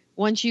 Like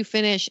once you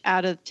finish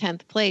out of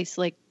 10th place,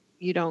 like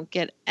you don't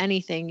get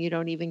anything. You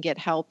don't even get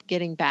help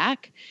getting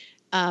back.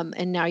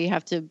 And now you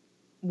have to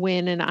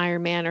win an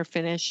Ironman or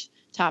finish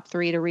top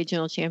 3 at a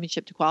regional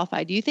championship to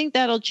qualify. Do you think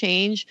that'll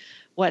change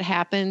what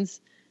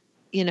happens,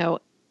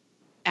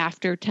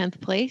 after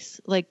 10th place?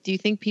 Like, do you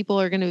think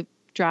people are going to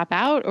drop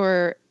out,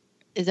 or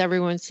is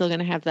everyone still going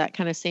to have that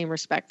kind of same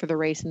respect for the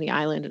race and the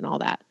island and all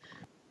that?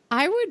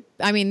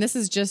 This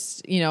is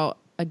just, a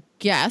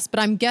guess, but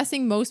I'm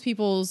guessing most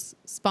people's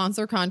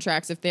sponsor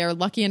contracts, if they're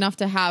lucky enough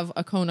to have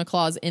a Kona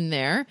clause in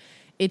there,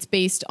 it's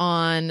based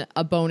on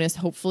a bonus,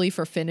 hopefully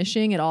for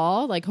finishing it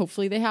all. Like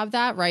hopefully they have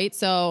that, right?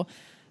 So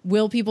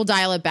will people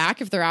dial it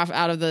back if they're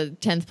out of the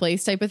 10th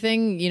place type of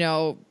thing?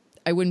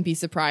 I wouldn't be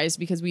surprised,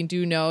 because we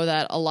do know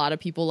that a lot of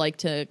people like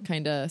to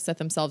kind of set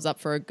themselves up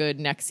for a good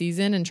next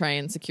season and try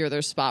and secure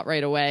their spot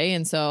right away.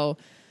 And so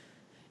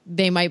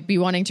they might be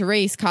wanting to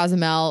race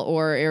Cozumel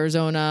or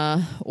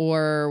Arizona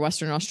or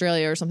Western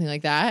Australia or something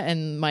like that,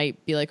 and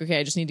might be like,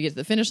 okay, I just need to get to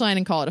the finish line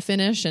and call it a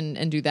finish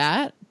and do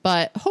that.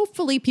 But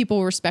hopefully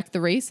people respect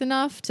the race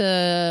enough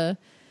to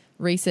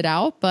race it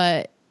out.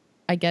 But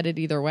I get it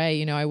either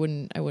way. I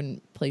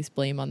wouldn't place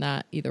blame on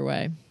that either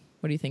way.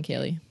 What do you think,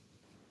 Haley?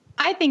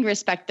 I think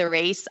respect the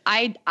race.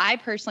 I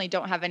personally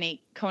don't have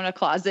any Kona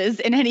clauses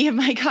in any of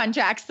my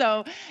contracts,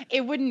 so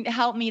it wouldn't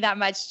help me that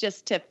much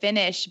just to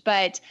finish.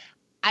 But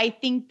I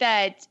think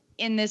that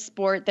in this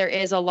sport, there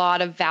is a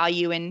lot of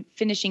value in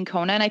finishing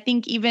Kona. And I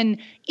think even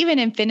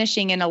in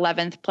finishing in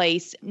 11th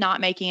place, not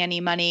making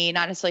any money,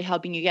 not necessarily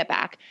helping you get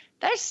back,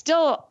 there's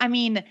still,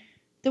 the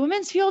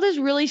women's field is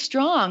really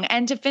strong,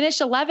 and to finish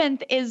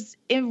 11th is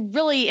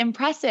really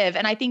impressive.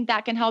 And I think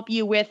that can help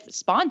you with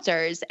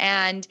sponsors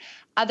and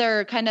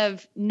other kind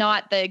of,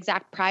 not the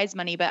exact prize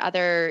money, but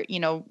other,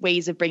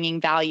 ways of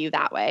bringing value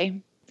that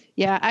way.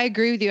 Yeah, I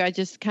agree with you. I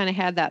just kind of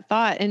had that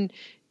thought. And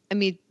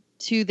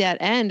to that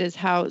end is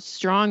how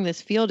strong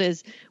this field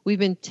is. We've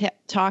been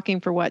talking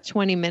for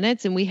 20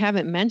 minutes, and we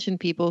haven't mentioned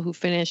people who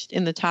finished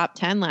in the top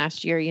 10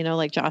 last year,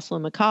 like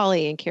Jocelyn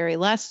McCauley and Carrie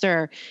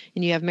Lester,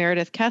 and you have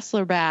Meredith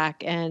Kessler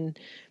back, and,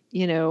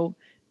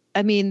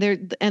 there,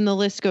 and the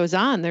list goes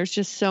on. There's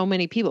just so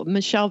many people.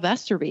 Michelle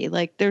Vesterby,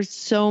 like there's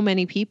so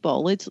many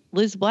people.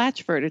 Liz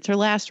Blatchford, it's her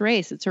last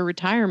race. It's her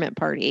retirement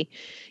party,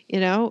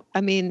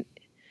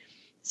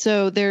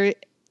 so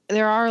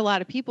there are a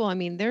lot of people.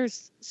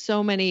 There's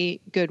so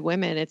many good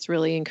women. It's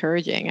really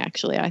encouraging,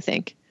 actually, I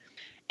think.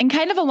 And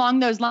kind of along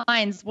those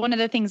lines, one of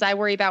the things I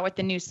worry about with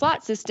the new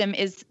slot system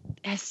is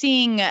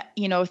seeing,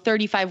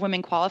 35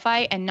 women qualify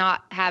and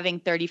not having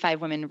 35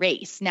 women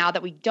race, now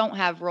that we don't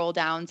have roll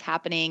downs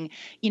happening,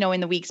 in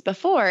the weeks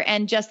before.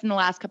 And just in the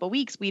last couple of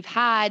weeks, we've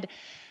had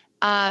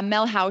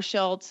Mel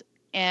Hauschild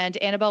and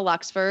Annabelle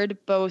Luxford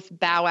both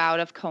bow out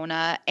of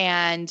Kona.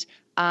 And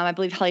I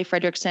believe Helly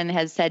Fredrickson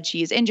has said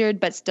she's injured,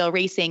 but still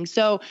racing.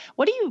 So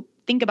what do you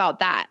think about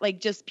that? Like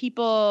just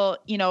people,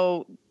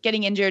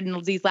 getting injured in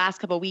these last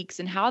couple of weeks,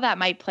 and how that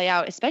might play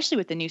out, especially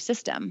with the new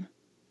system.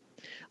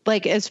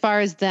 Like as far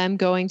as them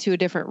going to a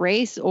different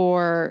race,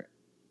 or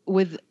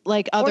with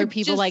like other Or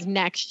people just- like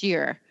next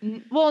year?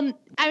 Well,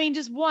 I mean,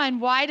 just one,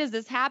 why does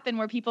this happen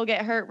where people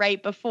get hurt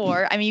right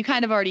before? I mean, you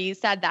kind of already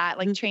said that,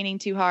 like training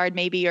too hard,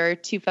 maybe, or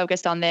too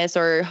focused on this,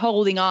 or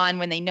holding on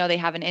when they know they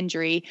have an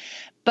injury.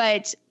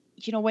 But,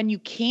 you know, when you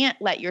can't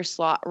let your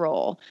slot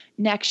roll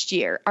next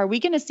year, are we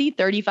going to see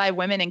 35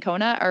 women in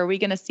Kona, or are we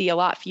going to see a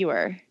lot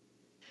fewer?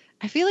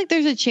 I feel like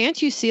there's a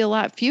chance you see a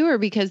lot fewer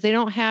because they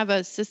don't have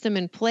a system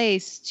in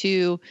place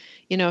to,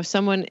 you know, if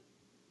someone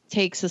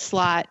takes a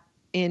slot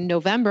in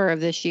November of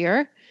this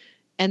year,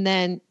 and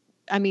then,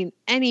 I mean,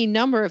 any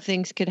number of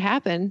things could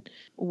happen.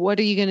 What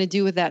are you going to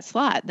do with that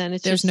slot? Then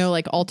it's There's just, no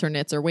like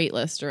alternates or wait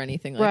list or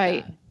anything like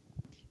right.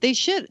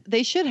 that.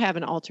 They should have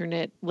an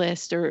alternate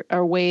list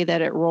or way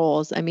that it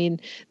rolls. I mean,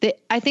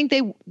 I think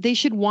they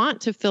should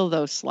want to fill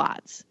those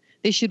slots.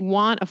 They should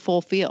want a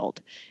full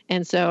field.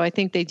 And so I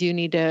think they do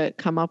need to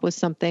come up with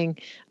something.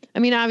 I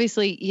mean,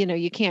 obviously, you know,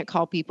 you can't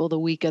call people the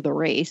week of the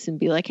race and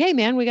be like, hey,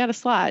 man, we got a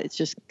slot. It's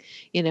just,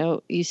 you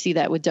know, you see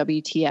that with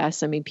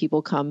WTS. I mean,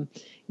 people come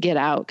get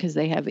out because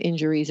they have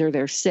injuries or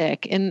they're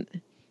sick. And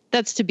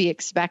that's to be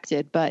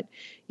expected. But,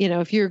 you know,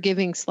 if you're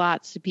giving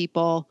slots to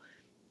people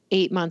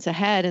 8 months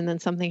ahead and then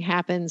something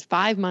happens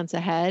 5 months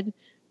ahead,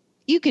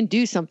 you can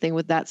do something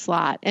with that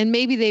slot. And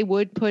maybe they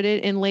would put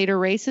it in later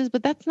races,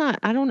 but that's not,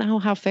 I don't know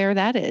how fair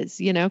that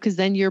is, you know, because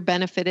then you're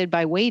benefited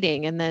by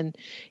waiting and then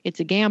it's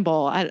a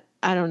gamble.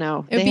 I don't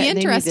know. It'd be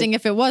interesting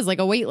if it was like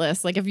a wait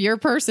list. Like if your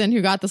person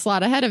who got the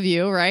slot ahead of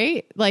you,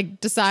 right,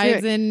 like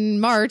decides in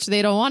March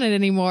they don't want it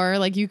anymore,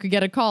 like you could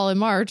get a call in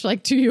March,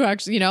 like do you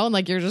actually, you know, and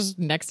like you're just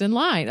next in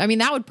line. I mean,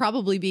 that would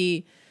probably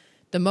be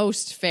the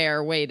most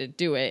fair way to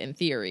do it in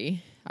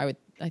theory.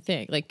 I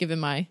think, like given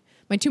my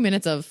 2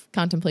 minutes of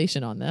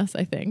contemplation on this,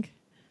 I think.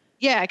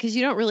 Yeah, because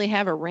you don't really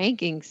have a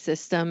ranking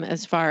system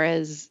as far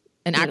as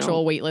an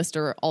actual wait list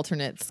or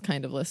alternates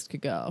kind of list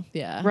could go.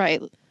 Yeah.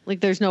 Right.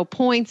 Like there's no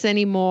points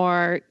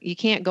anymore. You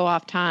can't go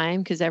off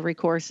time because every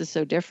course is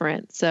so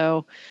different.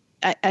 So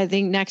I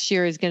think next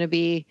year is going to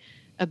be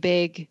a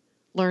big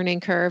learning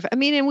curve. I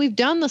mean, and we've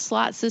done the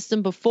slot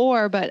system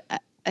before, but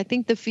I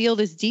think the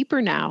field is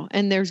deeper now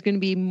and there's going to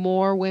be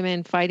more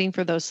women fighting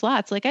for those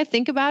slots. Like I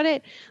think about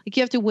it, like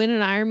you have to win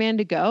an Ironman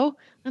to go.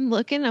 I'm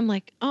like,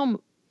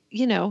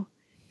 you know,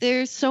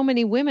 there's so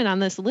many women on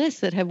this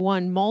list that have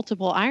won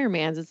multiple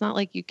Ironmans. It's not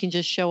like you can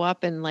just show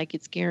up and like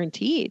it's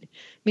guaranteed.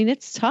 I mean,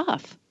 it's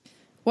tough.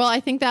 Well,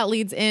 I think that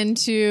leads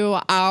into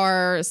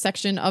our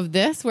section of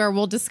this where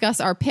we'll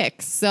discuss our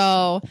picks.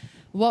 So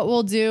what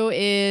we'll do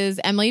is,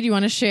 Emily, do you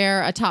want to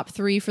share a top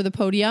 3 for the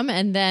podium?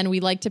 And then we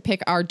like to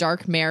pick our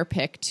dark mare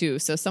pick too.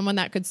 So someone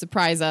that could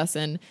surprise us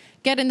and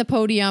get in the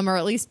podium or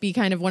at least be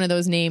kind of one of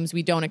those names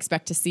we don't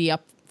expect to see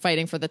up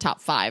fighting for the top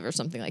 5 or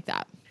something like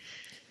that.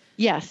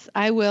 Yes,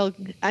 I will.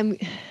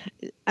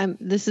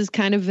 This is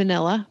kind of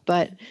vanilla,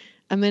 but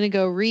I'm going to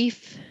go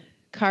Reef,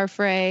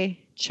 Carfrae,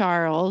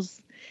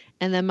 Charles,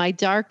 and then my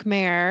dark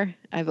mare,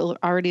 I've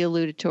already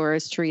alluded to her,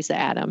 is Teresa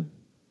Adam.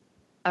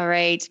 All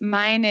right.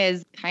 Mine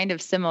is kind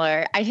of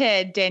similar. I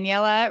had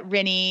Daniela,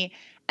 Rinny,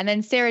 and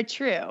then Sarah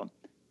True.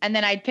 And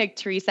then I'd pick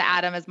Teresa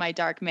Adam as my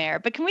dark mare.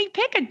 But can we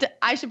pick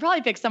I should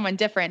probably pick someone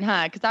different,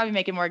 huh? Because that would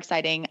make it more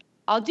exciting.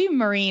 I'll do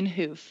Marine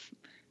Hoof,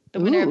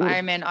 the winner of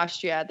Ironman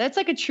Austria. That's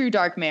like a true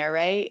dark mare,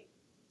 right?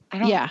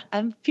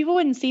 People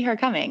wouldn't see her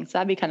coming, so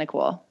that'd be kind of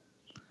cool.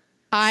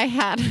 I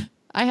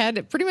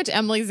had pretty much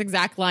Emily's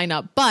exact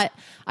lineup, but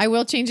I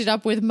will change it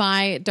up with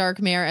my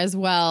dark mare as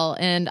well.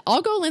 And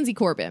I'll go Lindsay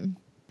Corbin.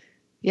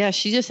 Yeah,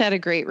 she just had a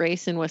great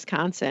race in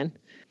Wisconsin.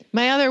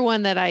 My other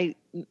one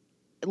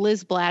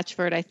Liz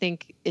Blatchford, I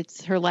think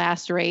it's her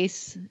last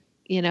race,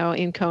 you know,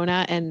 in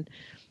Kona, and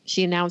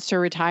she announced her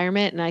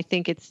retirement. And I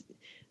think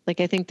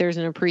I think there's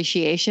an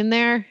appreciation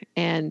there.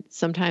 And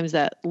sometimes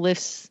that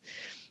lifts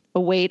a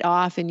weight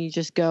off and you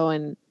just go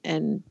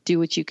and do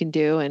what you can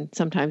do. And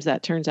sometimes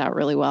that turns out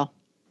really well.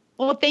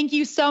 Well, thank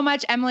you so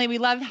much, Emily. We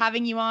loved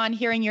having you on,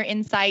 hearing your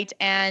insight,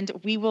 and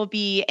we will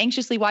be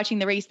anxiously watching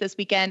the race this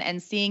weekend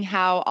and seeing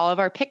how all of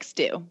our picks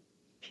do.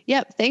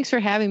 Yep. Thanks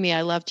for having me.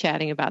 I love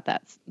chatting about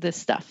this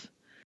stuff.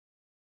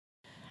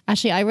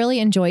 Actually, I really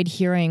enjoyed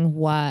hearing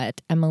what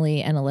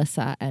Emily and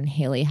Alyssa and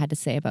Haley had to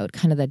say about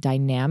kind of the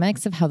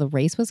dynamics of how the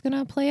race was going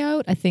to play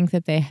out. I think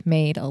that they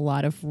made a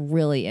lot of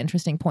really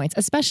interesting points,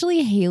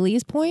 especially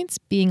Haley's points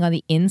being on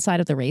the inside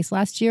of the race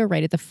last year,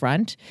 right at the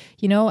front,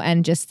 you know,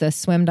 and just the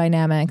swim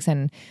dynamics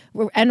and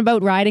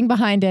about riding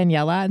behind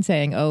Daniela and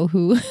saying, oh,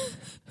 who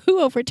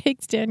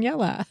overtakes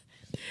Daniela?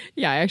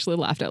 Yeah, I actually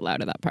laughed out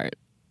loud at that part.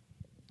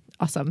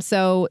 Awesome.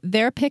 So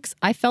their picks,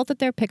 I felt that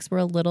their picks were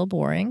a little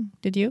boring.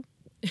 Did you?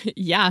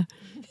 Yeah.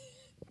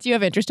 Do you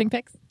have interesting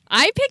picks?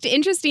 I picked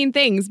interesting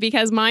things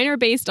because mine are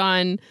based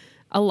on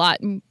a lot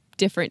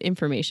different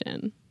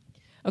information.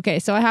 Okay,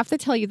 so I have to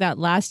tell you that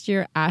last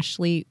year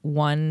Ashley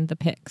won the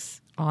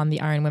picks on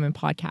the Iron Women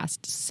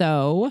podcast.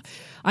 So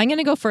I'm going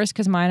to go first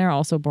because mine are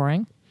also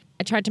boring.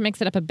 I tried to mix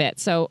it up a bit.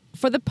 So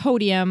for the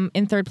podium,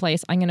 in third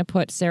place, I'm going to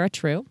put Sarah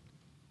True.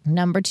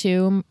 Number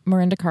 2,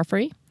 Mirinda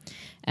Carfrae.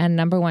 And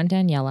number 1,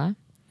 Daniela.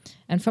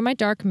 And for my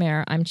dark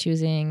mare, I'm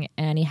choosing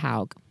Annie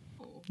Haug.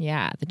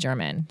 Yeah, the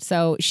German.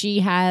 So she's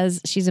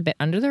a bit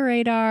under the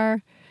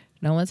radar.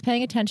 No one's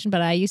paying attention,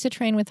 but I used to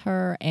train with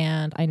her,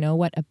 and I know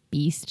what a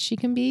beast she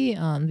can be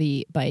on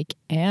the bike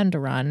and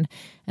run.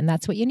 And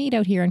that's what you need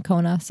out here in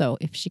Kona. So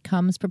if she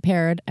comes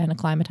prepared and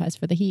acclimatized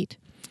for the heat,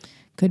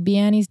 could be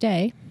Annie's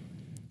day.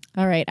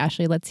 All right,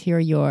 Ashley, let's hear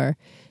your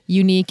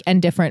unique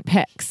and different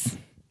picks.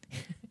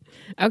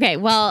 Okay,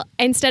 well,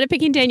 instead of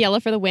picking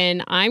Daniela for the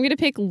win, I'm going to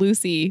pick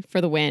Lucy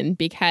for the win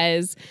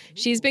because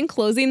she's been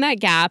closing that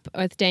gap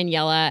with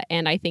Daniela.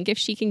 And I think if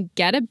she can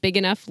get a big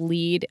enough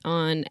lead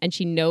on, and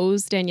she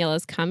knows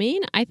Daniela's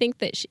coming, I think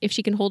that if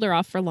she can hold her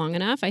off for long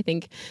enough, I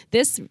think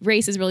this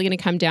race is really going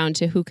to come down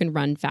to who can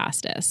run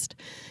fastest.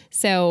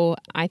 So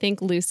I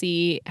think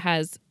Lucy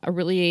has a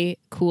really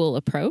cool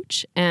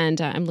approach, and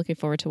I'm looking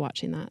forward to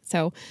watching that.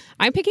 So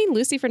I'm picking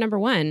Lucy for number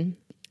 1.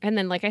 And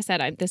then, like I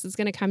said, this is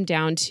going to come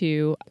down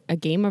to a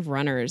game of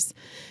runners.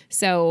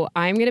 So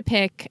I'm going to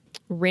pick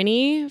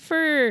Rinny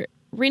for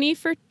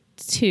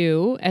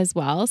 2 as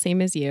well,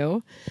 same as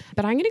you.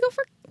 But I'm going to go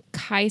for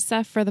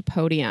Kaisa for the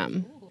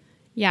podium.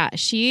 Yeah,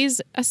 she's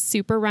a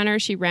super runner.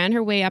 She ran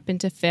her way up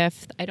into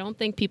 5th. I don't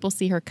think people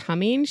see her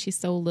coming. She's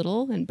so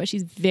little, but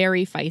she's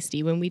very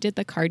feisty. When we did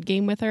the card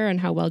game with her and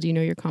how well do you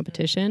know your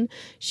competition,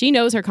 she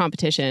knows her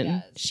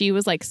competition. She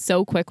was like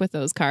so quick with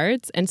those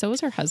cards, and so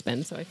was her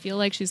husband. So I feel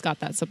like she's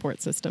got that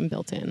support system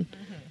built in.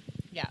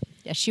 Yeah,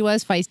 she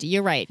was feisty.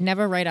 You're right.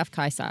 Never write off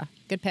Kaisa.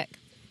 Good pick.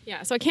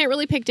 Yeah, so I can't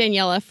really pick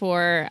Daniela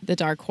for the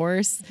dark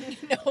horse.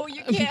 No,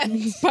 you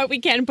can't. But we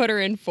can put her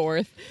in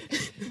 4th.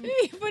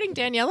 You're putting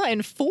Daniela in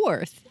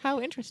 4th.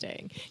 How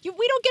interesting.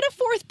 We don't get a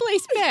 4th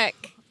place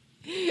pick.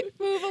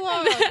 Move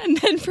along. And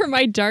then for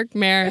my dark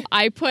mare,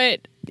 I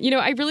put,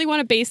 I really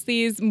want to base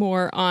these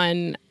more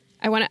on,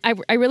 I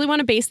really want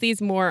to base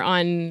these more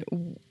on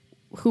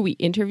who we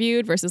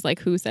interviewed versus like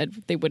who said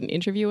they wouldn't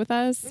interview with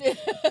us.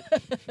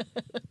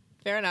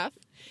 Fair enough.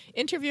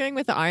 Interviewing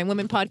with the Iron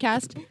Women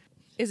podcast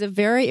is a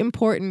very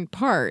important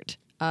part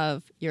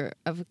of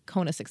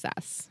Kona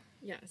success.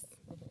 Yes,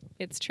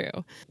 it's true.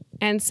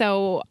 And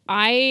so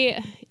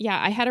I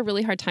had a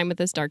really hard time with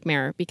this dark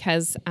mare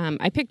because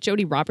I picked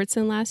Jody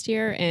Robertson last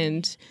year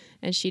and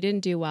she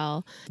didn't do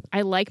well.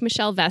 I like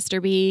Michelle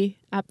Vesterby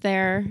up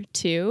there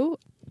too.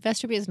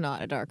 Vesterby is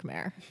not a dark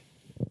mare.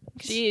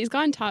 She's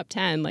gone top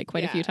 10 like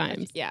quite a few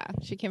times. Yeah,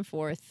 she came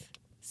 4th,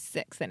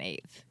 6th, and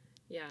 8th.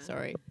 Yeah.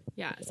 Sorry.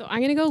 Yeah, so I'm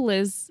going to go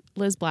Liz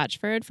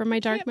Blatchford for my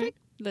dark mare.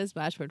 Liz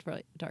Blatchford for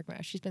dark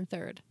mare. She's been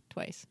 3rd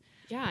twice.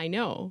 Yeah, I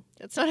know.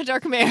 That's not a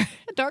dark mare.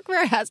 A dark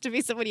mare has to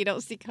be someone you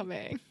don't see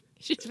coming.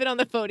 She's been on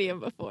the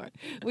podium before.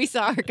 We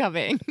saw her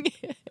coming.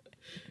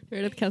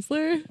 Meredith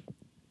Kessler?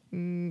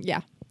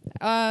 Yeah.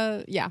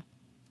 Yeah.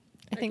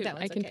 I think that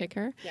one's I can okay. pick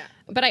her. Yeah.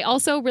 But I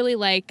also really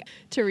like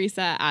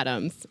Teresa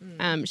Adams.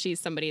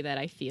 She's somebody that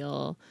I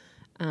feel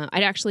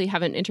I actually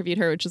haven't interviewed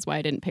her, which is why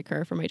I didn't pick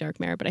her for my dark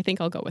mare, but I think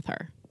I'll go with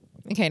her.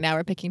 Okay, now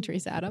we're picking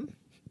Teresa Adams.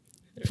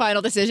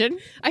 Final decision.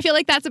 I feel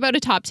like that's about a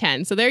top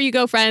 10. So there you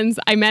go, friends.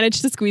 I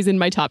managed to squeeze in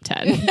my top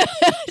 10.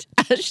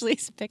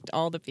 Ashley's picked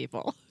all the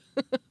people.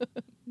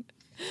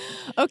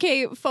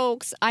 Okay,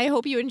 folks, I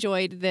hope you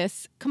enjoyed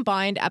this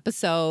combined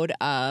episode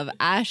of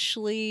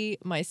Ashley,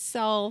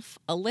 myself,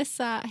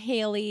 Alyssa,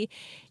 Haley,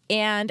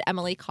 and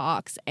Emily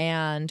Cox.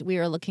 And we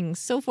are looking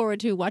so forward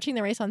to watching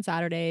the race on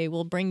Saturday.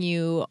 We'll bring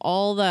you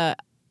all the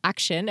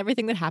action,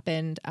 everything that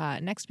happened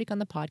next week on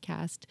the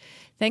podcast.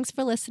 Thanks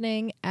for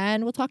listening,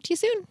 and we'll talk to you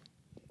soon.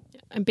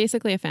 I'm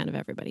basically a fan of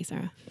everybody,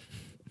 Sarah.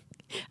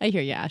 I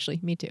hear you, Ashley.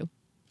 Me too.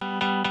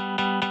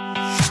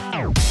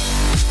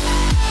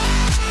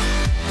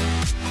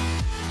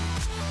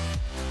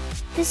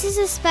 This is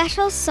a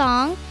special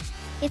song.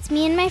 It's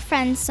me and my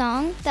friend's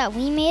song that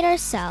we made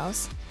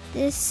ourselves.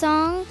 This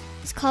song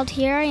is called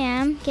Here I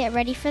Am. Get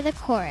ready for the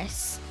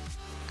chorus.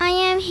 I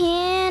am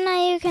here,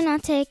 now you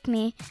cannot take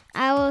me.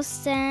 I will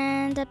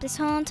stand up this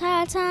whole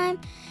entire time.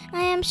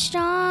 I am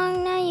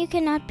strong, now you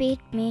cannot beat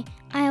me.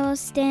 I will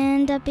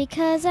stand up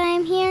because I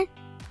am here.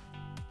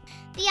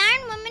 The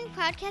Iron Women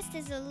podcast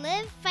is a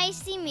Live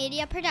Feisty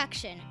media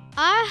production.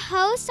 Our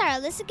hosts are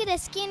Alyssa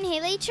Gadisky and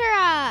Haley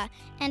Chura,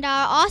 and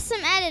our awesome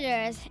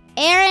editors,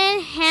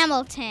 Aaron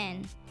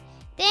Hamilton.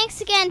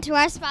 Thanks again to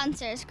our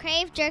sponsors,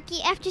 Crave Jerky,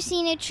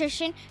 FTC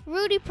Nutrition,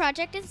 Rudy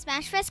Project, and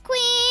Smashfest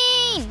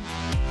Queen!